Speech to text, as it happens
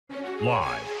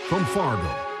Live from Fargo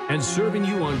and serving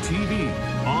you on TV,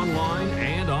 online,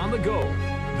 and on the go.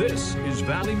 This is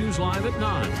Valley News Live at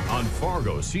 9 on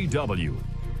Fargo CW.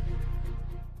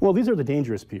 Well, these are the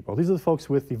dangerous people. These are the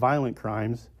folks with the violent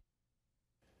crimes.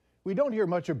 We don't hear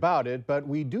much about it, but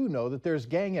we do know that there's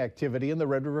gang activity in the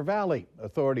Red River Valley.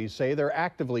 Authorities say they're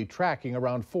actively tracking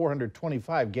around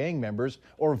 425 gang members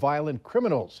or violent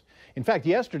criminals. In fact,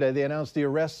 yesterday they announced the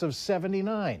arrests of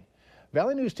 79.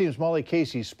 Valley News Team's Molly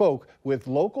Casey spoke with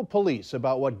local police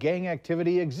about what gang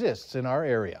activity exists in our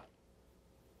area.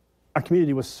 Our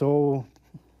community was so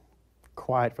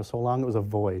quiet for so long, it was a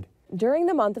void. During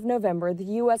the month of November, the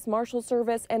U.S. Marshal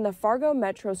Service and the Fargo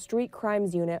Metro Street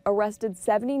Crimes Unit arrested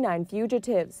 79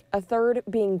 fugitives, a third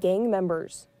being gang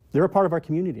members. They're a part of our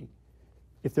community.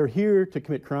 If they're here to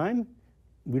commit crime,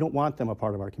 we don't want them a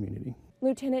part of our community.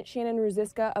 Lieutenant Shannon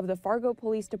Ruziska of the Fargo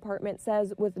Police Department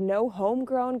says with no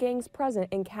homegrown gangs present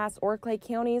in Cass or Clay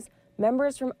counties,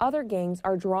 members from other gangs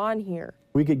are drawn here.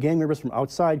 We get gang members from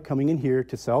outside coming in here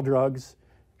to sell drugs,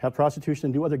 have prostitution,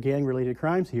 and do other gang-related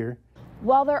crimes here.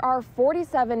 While there are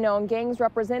 47 known gangs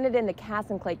represented in the Cass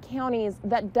and Clay counties,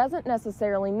 that doesn't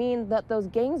necessarily mean that those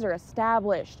gangs are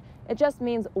established. It just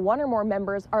means one or more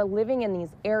members are living in these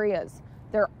areas.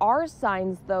 There are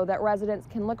signs, though, that residents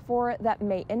can look for that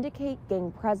may indicate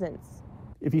gang presence.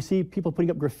 If you see people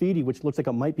putting up graffiti, which looks like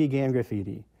it might be gang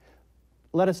graffiti,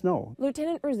 let us know.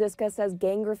 Lieutenant Ruziska says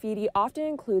gang graffiti often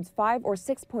includes 5 or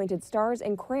 6 pointed stars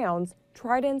and crowns,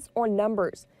 tridents, or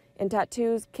numbers. And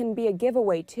tattoos can be a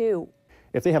giveaway, too.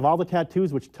 If they have all the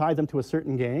tattoos which tie them to a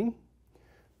certain gang,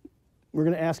 we're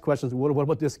going to ask questions. What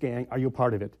about this gang? Are you a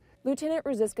part of it? Lieutenant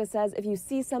Ruziska says if you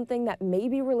see something that may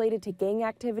be related to gang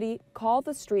activity, call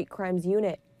the Street Crimes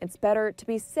Unit. It's better to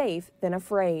be safe than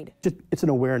afraid. It's an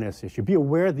awareness issue. Be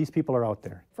aware these people are out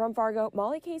there. From Fargo,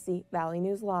 Molly Casey, Valley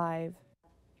News Live.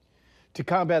 To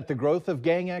combat the growth of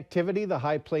gang activity, the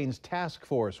High Plains Task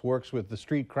Force works with the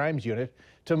Street Crimes Unit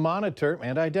to monitor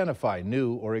and identify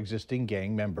new or existing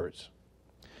gang members.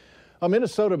 A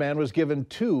Minnesota man was given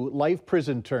 2 life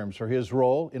prison terms for his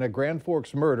role in a Grand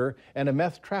Forks murder and a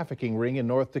meth trafficking ring in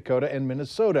North Dakota and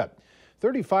Minnesota.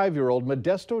 35-year-old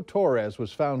Modesto Torres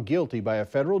was found guilty by a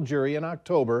federal jury in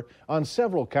October on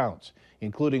several counts,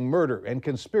 including murder and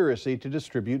conspiracy to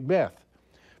distribute meth.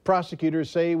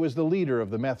 Prosecutors say he was the leader of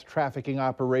the meth trafficking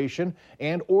operation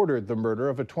and ordered the murder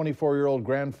of a 24-year-old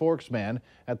Grand Forks man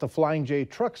at the Flying J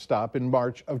truck stop in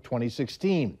March of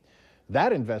 2016.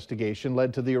 That investigation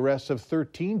led to the arrests of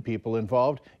 13 people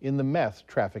involved in the meth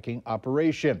trafficking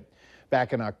operation.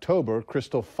 Back in October,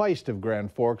 Crystal Feist of Grand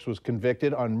Forks was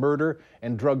convicted on murder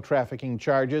and drug trafficking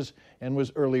charges and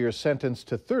was earlier sentenced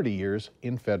to 30 years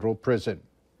in federal prison.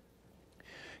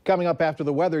 Coming up after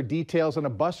the weather, details on a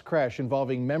bus crash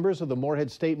involving members of the Moorhead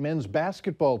State men's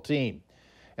basketball team.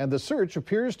 And the search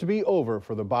appears to be over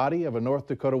for the body of a North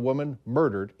Dakota woman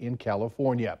murdered in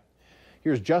California.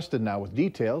 Here's Justin now with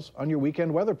details on your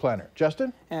weekend weather planner.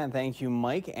 Justin? And thank you,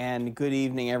 Mike, and good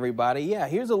evening, everybody. Yeah,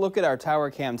 here's a look at our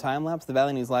Tower Cam time lapse. The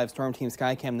Valley News Live Storm Team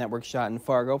Skycam network shot in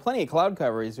Fargo. Plenty of cloud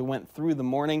cover as we went through the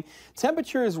morning.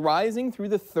 Temperatures rising through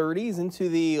the 30s into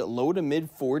the low to mid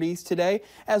 40s today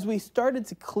as we started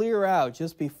to clear out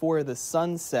just before the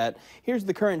sunset. Here's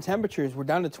the current temperatures. We're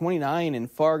down to 29 in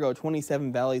Fargo,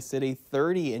 27 Valley City,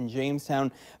 30 in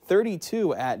Jamestown,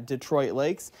 32 at Detroit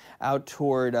Lakes, out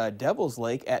toward Devil's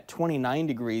Lake at 29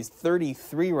 degrees,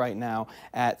 33 right now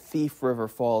at Thief River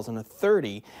Falls, and a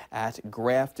 30 at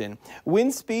Grafton.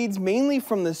 Wind speeds mainly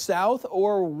from the south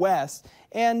or west,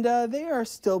 and they are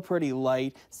still pretty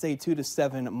light, say 2 to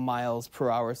 7 miles per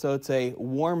hour. So it's a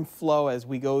warm flow as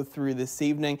we go through this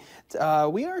evening.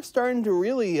 We are starting to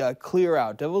really clear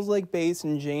out. Devil's Lake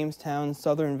Basin, Jamestown,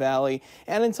 Southern Valley,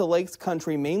 and into Lakes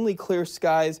Country, mainly clear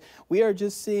skies. We are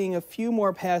just seeing a few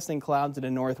more passing clouds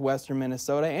into northwestern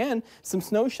Minnesota and some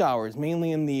snow showers,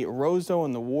 mainly in the Roseau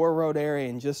and the War Road area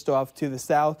and just off to the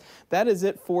south. That is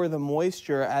it for the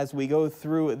moisture as we go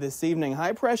through this evening.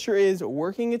 High pressure is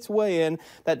working its way in.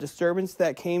 That disturbance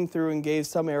that came through and gave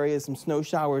some areas some snow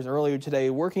showers earlier today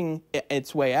working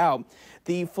its way out.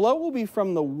 The flow will be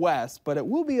from the west, but it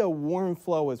will be a warm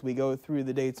flow as we go through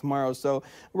the day tomorrow. So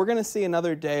we're going to see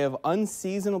another day of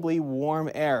unseasonably warm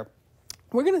air.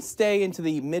 We're going to stay into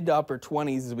the mid to upper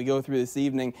 20s as we go through this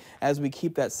evening as we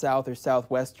keep that south or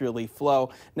southwesterly flow.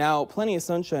 Now, plenty of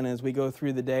sunshine as we go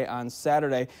through the day on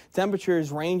Saturday.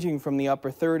 Temperatures ranging from the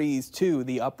upper 30s to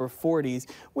the upper 40s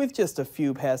with just a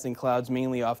few passing clouds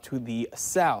mainly off to the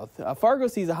south. Fargo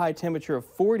sees a high temperature of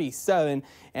 47,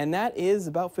 and that is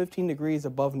about 15 degrees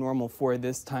above normal for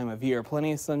this time of year.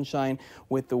 Plenty of sunshine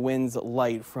with the winds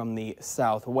light from the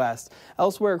southwest.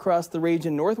 Elsewhere across the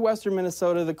region, northwestern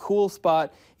Minnesota, the cool spot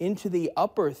into the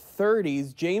upper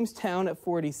 30s. Jamestown at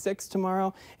 46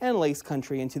 tomorrow, and Lakes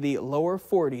Country into the lower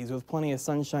 40s with plenty of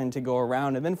sunshine to go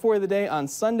around. And then for the day on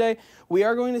Sunday, we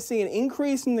are going to see an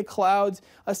increase in the clouds.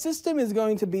 A system is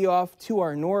going to be off to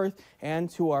our north and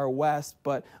to our west,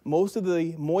 but most of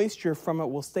the moisture from it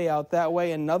will stay out that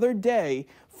way. Another day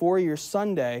for your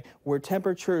Sunday where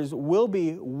temperatures will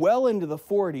be well into the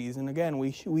 40s, and again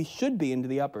we should be into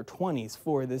the upper 20s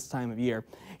for this time of year.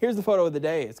 Here's the photo of the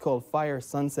day. It's called Fire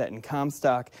Sunset in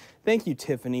Comstock. Thank you,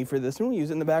 Tiffany, for this one. We'll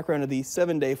use it in the background of the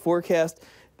 7-day forecast.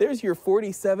 There's your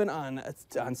 47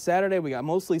 on Saturday. We got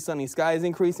mostly sunny skies,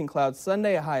 increasing clouds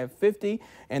Sunday, a high of 50,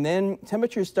 and then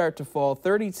temperatures start to fall.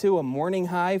 32, a morning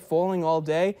high, falling all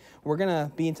day. We're going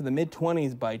to be into the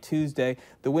mid-20s by Tuesday.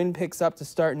 The wind picks up to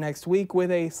start next week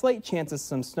with a slight chance of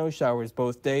some snow showers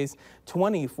both days.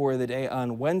 20 for the day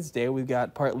on Wednesday. We've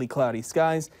got partly cloudy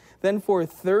skies. Then for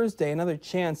Thursday, another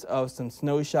chance of some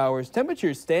snow showers.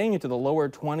 Temperatures staying into the lower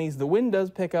 20s. The wind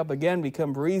does pick up again,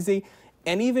 become breezy,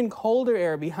 and even colder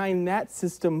air behind that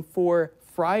system for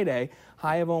Friday.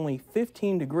 High of only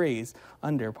 15 degrees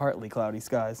under partly cloudy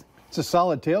skies. It's a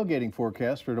solid tailgating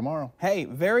forecast for tomorrow. Hey,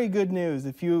 very good news.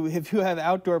 If you have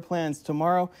outdoor plans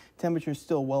tomorrow, temperatures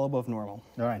still well above normal.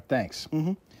 All right, thanks.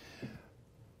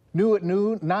 New at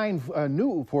noon,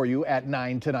 new for you at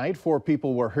 9 tonight. 4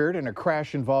 people were hurt in a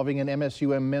crash involving an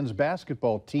MSUM men's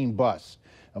basketball team bus.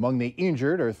 Among the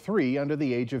injured are 3 under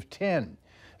the age of 10.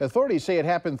 Authorities say it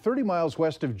happened 30 miles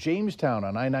west of Jamestown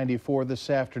on I-94 this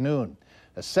afternoon.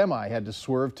 A semi had to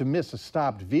swerve to miss a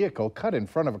stopped vehicle cut in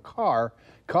front of a car,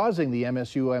 causing the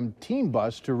MSUM team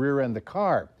bus to rear-end the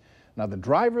car. Now, the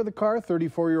driver of the car,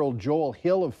 34-year-old Joel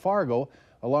Hill of Fargo,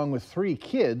 along with 3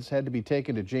 kids, had to be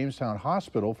taken to Jamestown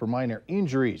Hospital for minor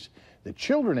injuries. The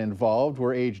children involved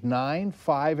were aged 9,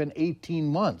 5, and 18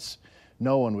 months.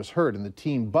 No one was hurt in the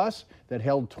team bus that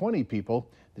held 20 people.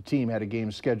 The team had a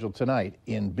game scheduled tonight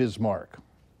in Bismarck.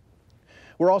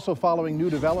 We're also following new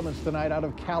developments tonight out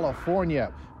of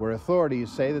California, where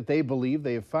authorities say that they believe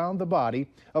they have found the body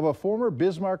of a former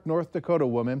Bismarck, North Dakota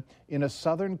woman in a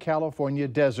Southern California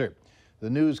desert. The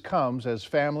news comes as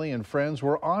family and friends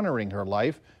were honoring her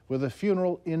life with a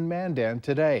funeral in Mandan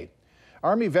today.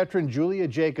 Army veteran Julia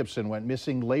Jacobson went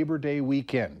missing Labor Day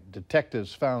weekend.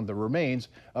 Detectives found the remains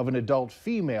of an adult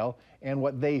female and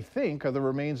what they think are the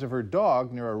remains of her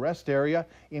dog near a rest area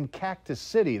in Cactus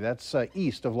City. That's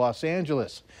east of Los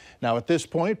Angeles. Now, at this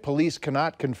point, police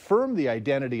cannot confirm the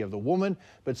identity of the woman,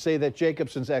 but say that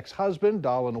Jacobson's ex-husband,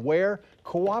 Dolan Ware,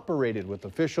 cooperated with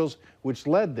officials, which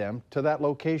led them to that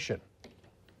location.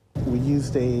 We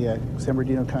used a San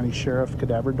Bernardino County Sheriff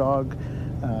cadaver dog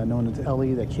known as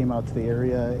Ellie that came out to the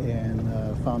area and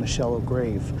found a shallow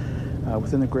grave.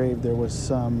 Within the grave there was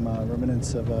some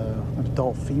remnants of an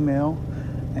adult female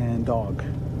and dog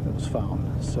that was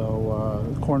found. So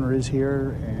the coroner is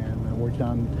here and working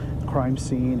on the crime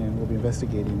scene, and we'll be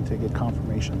investigating to get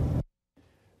confirmation.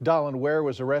 Dolan Ware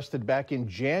was arrested back in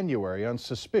January on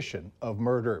suspicion of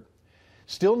murder.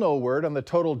 Still no word on the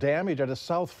total damage at a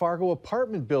South Fargo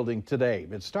apartment building today.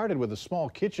 It started with a small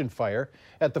kitchen fire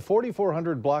at the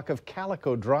 4400 block of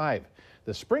Calico Drive.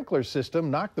 The sprinkler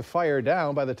system knocked the fire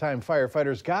down by the time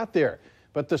firefighters got there,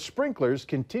 but the sprinklers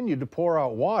continued to pour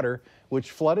out water,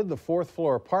 which flooded the 4th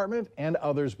floor apartment and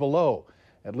others below.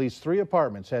 At least 3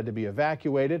 apartments had to be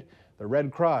evacuated. The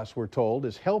Red Cross, we're told,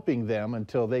 is helping them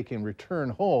until they can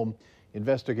return home.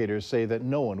 Investigators say that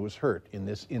no one was hurt in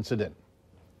this incident.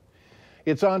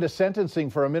 It's on to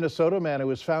sentencing for a Minnesota man who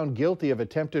was found guilty of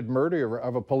attempted murder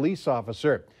of a police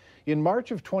officer. In March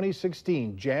of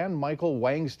 2016, Jan Michael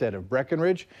Wangstead of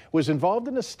Breckenridge was involved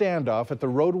in a standoff at the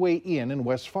Roadway Inn in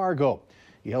West Fargo.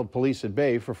 He held police at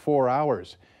bay for 4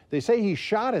 hours. They say he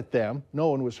shot at them. No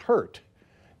one was hurt.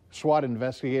 SWAT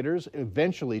investigators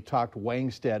eventually talked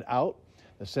Wangstead out.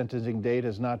 The sentencing date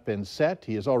has not been set.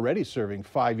 He is already serving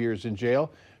 5 years in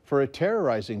jail for a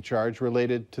terrorizing charge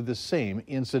related to the same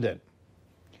incident.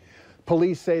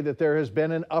 Police say that there has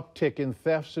been an uptick in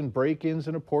thefts and break-ins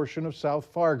in a portion of South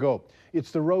Fargo. It's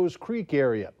the Rose Creek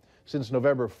area. Since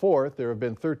November 4th, there have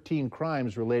been 13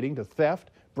 crimes relating to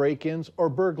theft, break-ins, or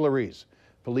burglaries.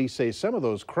 Police say some of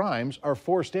those crimes are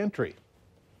forced entry.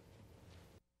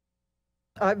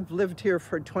 I've lived here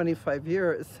for 25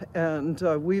 years, and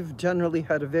we've generally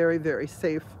had a very, very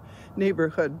safe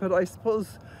neighborhood, but I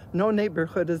suppose no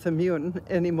neighborhood is immune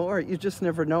anymore. You just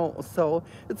never know, so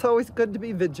it's always good to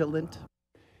be vigilant.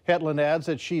 Hetland adds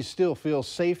that she still feels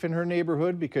safe in her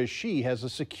neighborhood because she has a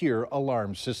secure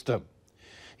alarm system.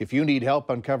 If you need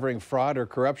help uncovering fraud or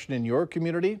corruption in your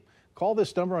community, call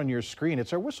this number on your screen.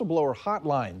 It's our whistleblower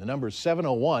hotline. The number is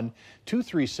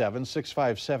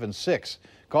 701-237-6576.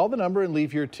 Call the number and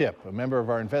leave your tip. A member of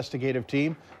our investigative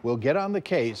team will get on the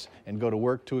case and go to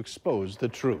work to expose the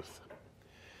truth.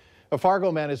 A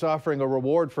Fargo man is offering a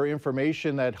reward for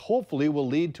information that hopefully will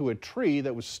lead to a tree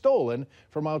that was stolen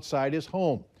from outside his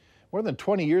home. More than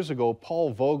 20 years ago,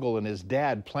 Paul Vogel and his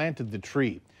dad planted the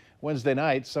tree. Wednesday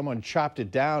night, someone chopped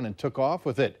it down and took off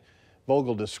with it.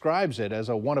 Vogel describes it as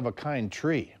a one-of-a-kind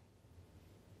tree.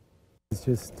 It's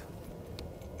just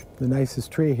the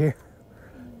nicest tree here,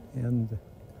 and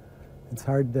it's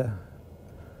hard to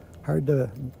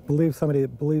believe somebody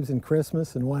that believes in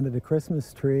Christmas and wanted a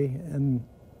Christmas tree, and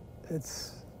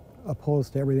it's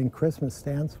opposed to everything Christmas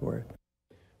stands for.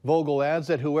 Vogel adds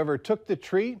that whoever took the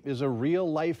tree is a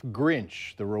real-life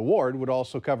Grinch. The reward would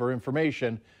also cover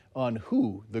information on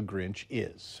who the Grinch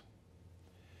is.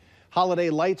 Holiday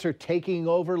lights are taking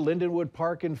over Lindenwood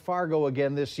Park in Fargo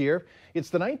again this year. It's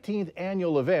the 19th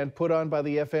annual event put on by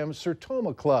the FM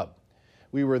Sertoma Club.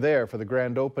 We were there for the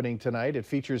grand opening tonight. It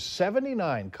features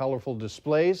 79 colorful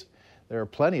displays. There are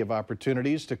plenty of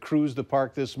opportunities to cruise the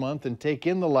park this month and take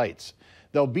in the lights.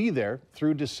 They'll be there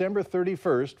through December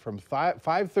 31st from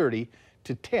 5:30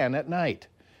 to 10 at night.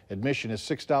 Admission is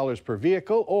 $6 per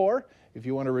vehicle, or if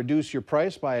you want to reduce your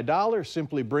price by $1,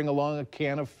 simply bring along a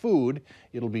can of food.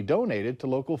 It'll be donated to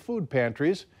local food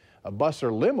pantries. A bus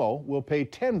or limo will pay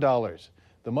 $10.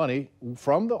 The money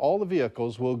from all the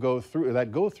vehicles will go through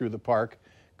the park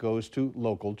goes to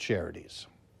local charities.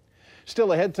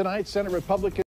 Still ahead tonight, Senate Republicans